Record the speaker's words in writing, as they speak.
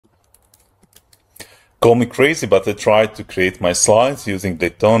Call me crazy, but I tried to create my slides using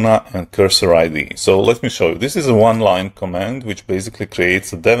Daytona and Cursor IDE. So let me show you. This is a one-line command which basically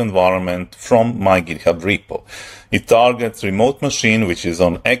creates a dev environment from my GitHub repo. It targets remote machine, which is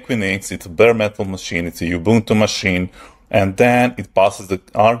on Equinix. It's a bare metal machine. It's a Ubuntu machine. And then it passes the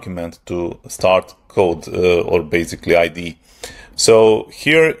argument to start code or basically IDE. So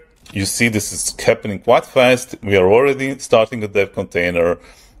here you see this is happening quite fast. We are already starting a dev container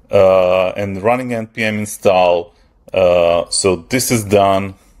and running npm install. So this is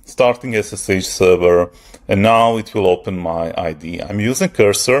done, starting SSH server, and now it will open my IDE. I'm using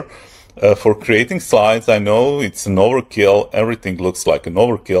Cursor for creating slides. I know it's an overkill. Everything looks like an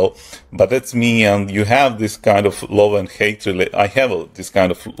overkill, but that's me. And you have this kind of love and hate. I have this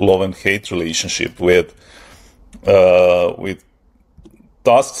kind of love and hate relationship with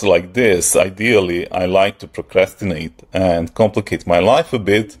tasks like this. Ideally, I like to procrastinate and complicate my life a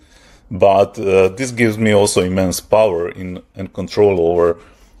bit, but this gives me also immense power and control over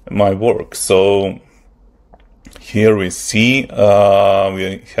my work. So here we see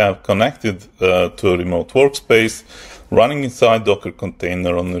we have connected to a remote workspace, running inside Docker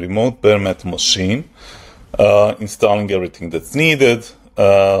container on a remote bare metal machine, installing everything that's needed.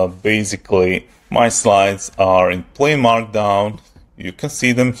 Basically, my slides are in plain markdown. You can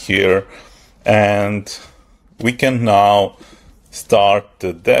see them here, and we can now start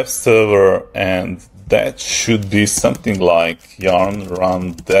the dev server, and that should be something like yarn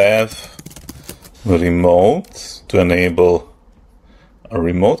run dev remote to enable a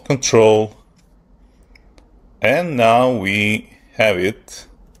remote control. And now we have it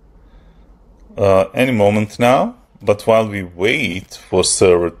any moment now. But while we wait for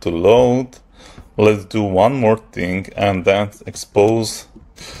server to load, let's do one more thing, and that's expose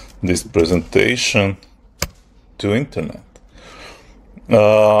this presentation to internet.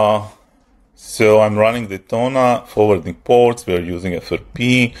 So I'm running Daytona, forwarding ports. We are using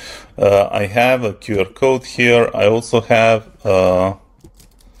FRP. I have a QR code here. I also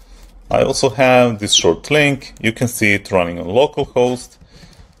have this short link. You can see it running on localhost,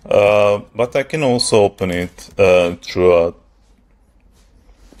 but I can also open it through a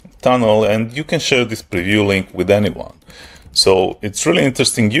tunnel, and you can share this preview link with anyone. So it's really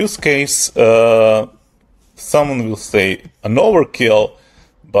interesting use case. Someone will say an overkill,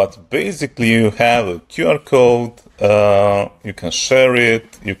 but basically you have a QR code, you can share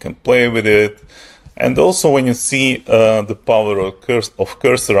it, you can play with it. And also when you see the power of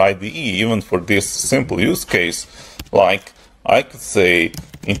Cursor IDE, even for this simple use case, like I could say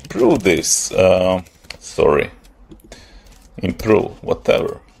improve this, improve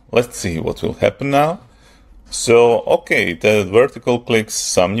whatever. Let's see what will happen now. So, okay, the vertical clicks,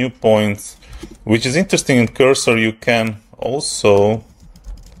 some new points, which is interesting in Cursor. You can also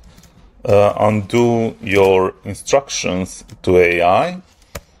undo your instructions to AI,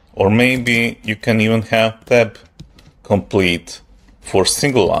 or maybe you can even have tab complete for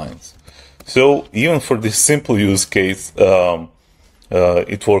single lines. So even for this simple use case,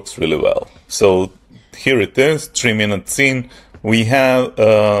 it works really well. So here it is, 3 minutes in. We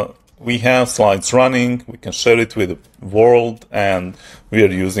have slides running. We can share it with the world, and we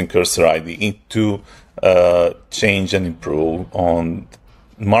are using Cursor IDE to change and improve on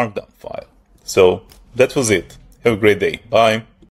Markdown file. So that was it. Have a great day. Bye.